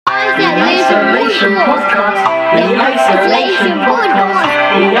Isolation Podcast. The Isolation Podcast.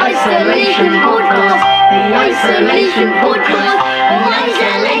 The Isolation Podcast. The Isolation Podcast. The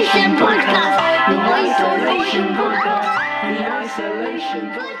Isolation Podcast. The Isolation Podcast. The Isolation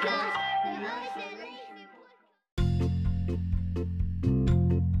Podcast.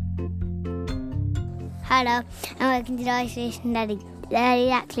 Hello, and welcome to the Isolation Daddy.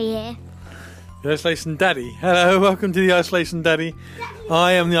 Daddy actually here. The Isolation Daddy. Hello, welcome to the Isolation Daddy.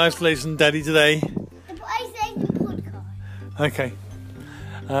 I am the Isolation Daddy today. The Isolation Podcast. Okay.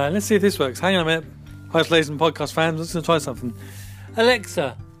 Let's see if this works. Hang on a minute. Isolation Podcast fans, let's try something.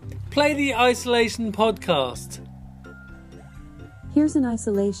 Alexa, play the Isolation Podcast. Here's an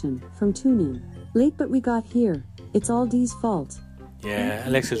isolation from TuneIn. Late but we got here. It's all Dee's fault. Yeah,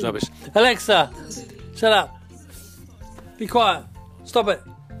 Alexa's rubbish. Alexa, shut up. Be quiet. Stop it.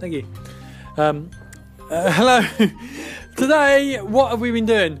 Thank you. Hello. Today, what have we been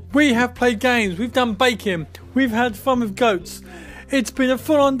doing? We have played games. We've done baking. We've had fun with goats. It's been a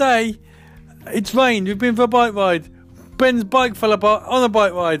full-on day. It's rained. We've been for a bike ride. Ben's bike fell apart on a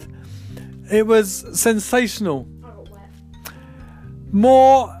bike ride. It was sensational. I got wet.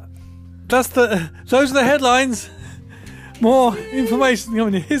 More. Those are the headlines. More information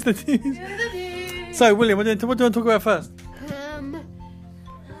coming in. Here's the news. So, William, what do you want to talk about first?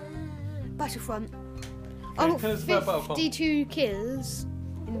 Battlefront. Okay, I tell us about got Battlefront. 52 kills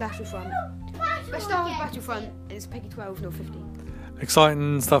in Battlefront. Let's start with Battlefront. It's Peggy 12, not 15.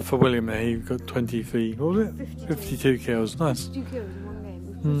 Exciting stuff for William there. He got 23, what was it? 52 kills. Nice. 52 kills in one game.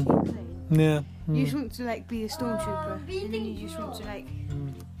 With 15 playing. Yeah. You just want to be a stormtrooper, and then you just want to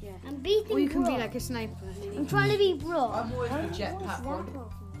yeah. I'm beating Or you can be Brock. a sniper. I'm trying to be Brock. I'm always the jetpack one.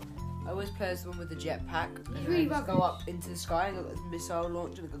 I always play as the one with the jetpack, and Really then I just bad. go up into the sky and got this missile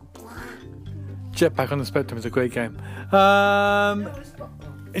launcher and go. Jetpack on the Spectrum is a great game.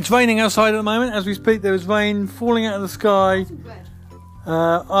 It's raining outside at the moment as we speak. There is rain falling out of the sky.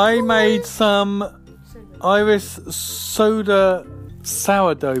 I made some Irish soda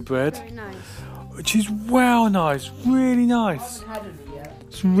sourdough bread, Very nice. which is well nice, really nice. I haven't had it yet,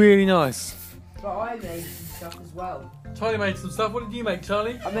 It's really nice. but I made some stuff as well. Charlie made some stuff. What did you make,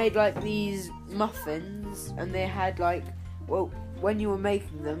 Charlie? I made these muffins, and they had when you were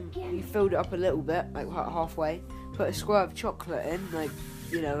making them, you filled it up a little bit, halfway. Put a square of chocolate in,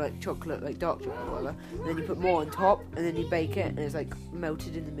 chocolate, dark chocolate, or whatever. And then you put more on top, and then you bake it, and it's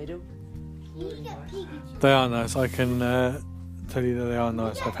melted in the middle. They are nice. I can tell you that they are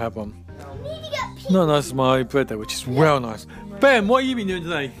nice. I've had one. Not nice as my bread though, which is well nice. Ben, what have you been doing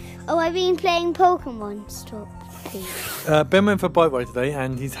today? Oh, I've been playing Pokemon. Stop, please. Ben went for a bike ride today,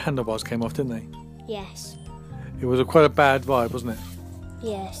 and his handlebars came off, didn't they? Yes. It was quite a bad ride, wasn't it?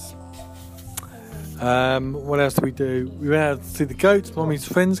 Yes. What else did we do? We went out to see the goats. Mommy's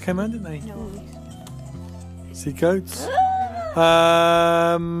friends came out, didn't they? No. See goats. Play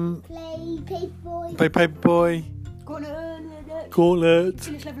Paperboy. Play Paperboy. Gauntlet. Gauntlet.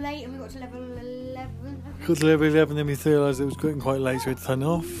 Finished level 8 and we got to level 11. Got to level 11, then we realised it was getting quite late, so we had to turn it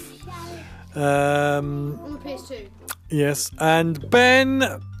off. On the PS2. Yes, and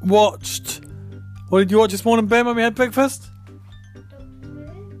Ben watched. What did you watch this morning, Ben, when we had breakfast?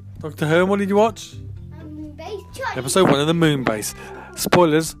 Doctor Who. And what did you watch? Episode 1 of the Moon Base.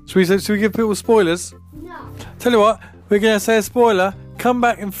 Spoilers. Should we give people spoilers? No. Tell you what, we're going to say a spoiler. Come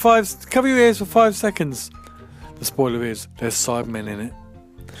back in cover your ears for 5 seconds. The spoiler is there's Cybermen in it.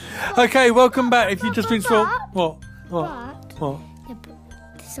 Okay, welcome back. If you just been through what? Ah!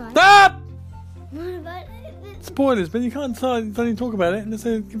 Spoilers, but you can't don't even talk about it. Let's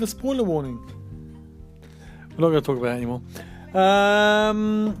give a spoiler warning. We're not going to talk about it anymore.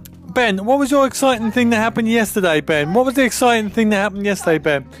 Ben, what was your exciting thing that happened yesterday, Ben? What was the exciting thing that happened yesterday,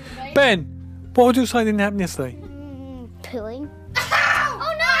 Ben? Ben, what was the exciting thing that happened yesterday? Pooing.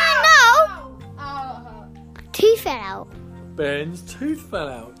 Oh no! Tooth fell out. Ben's tooth fell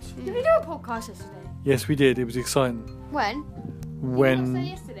out. Did we do a podcast yesterday? Yes, we did. It was exciting. When? When?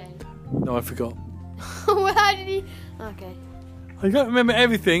 Yesterday. No, I forgot. Well, how did he? Okay. I can't remember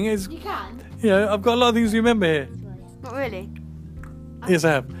everything. It's, You can? I've got a lot of things to remember here. Not really. Yes,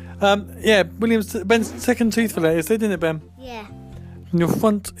 I have. Ben's second tooth fell out yesterday, didn't it, Ben? Yeah. In your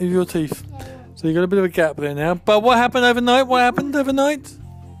front of your teeth. So you got a bit of a gap there now. But what happened overnight?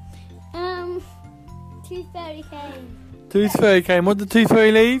 Tooth fairy came. Tooth fairy came. What did the tooth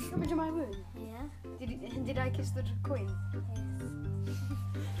fairy leave? Remember my room? Yeah. Did I kiss the coin?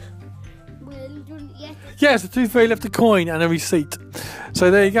 Yes, the tooth fairy left a coin and a receipt. So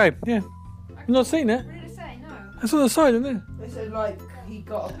there you go. Yeah. You've not seen it? What did it say? No. That's on the side, isn't it? They said he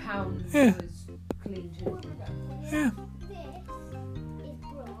got a pound. Yeah. Was clean too. Yeah.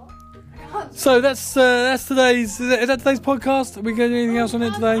 So that's today's. Is that today's podcast? Are we going to do anything else on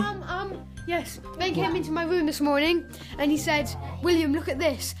it today? Yes. Ben came into my room this morning and he said, "William, look at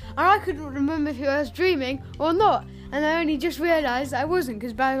this." And I couldn't remember if I was dreaming or not. And I only just realised that I wasn't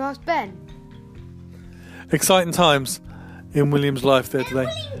because I asked Ben. Exciting times in William's life there today.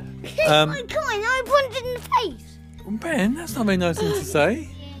 Come on, I want it in the face. Ben, that's not a very nice thing to say.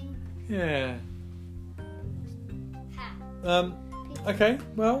 Yeah. Okay,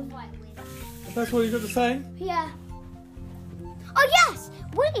 well, if that's all you've got to say. Yeah. Oh yes,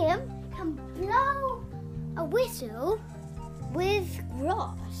 William can blow a whistle with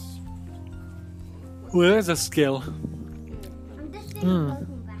grass. Well, there's a skill. I'm just doing a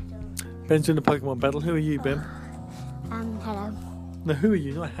Pokemon battle. Ben's doing a Pokemon battle. Who are you, Ben? Hello. No, who are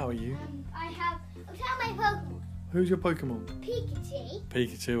you? Not how are you. I'll tell my Pokemon. Who's your Pokemon? Pikachu.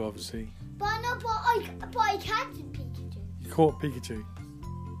 Pikachu, obviously. But I catch Pikachu. You caught Pikachu.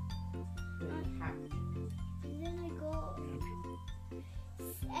 Then I got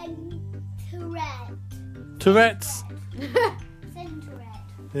Centauret. Tourette's. Centauret.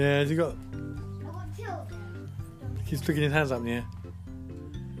 Yeah, has he got? I got two of them. He's sticking his hands up in the air.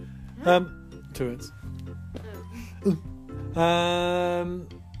 Tourette's.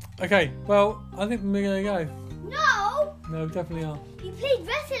 Okay, well, I think we're gonna go. No! No, we definitely are. You played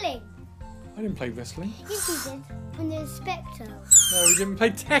wrestling. I didn't play wrestling. Yes, you did. When there was Spectre. No, we didn't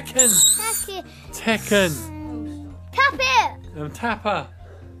play Tekken. Tap it. Tekken. Tap it! Tapper.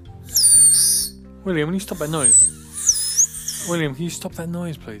 William, will you stop that noise? William, can you stop that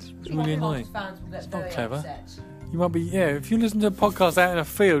noise, please? It's really annoying. It's not clever. You might be, if you listen to a podcast out in a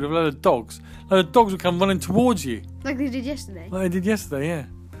field with a load of dogs will come running towards you. Like they did yesterday. Like they did yesterday, yeah.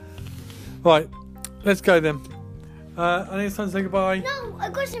 Right, let's go then. I think it's time to say goodbye. No, I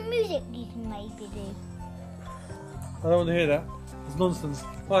got some music you can maybe do. I don't want to hear that. It's nonsense.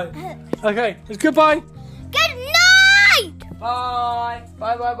 Right, okay, it's goodbye. Good night! Bye.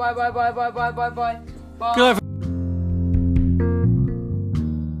 Bye. Bye. Bye. Bye. Bye. Bye. Bye. Bye. Bye. Bye. Good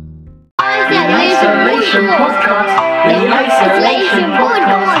night. Isolation Podcast. The Isolation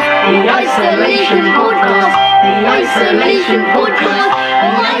Podcast. The Isolation Podcast. The Isolation Podcast.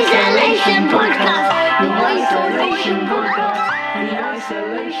 The Isolation Podcast. The Isolation Podcast. The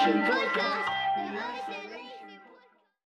Isolation Podcast.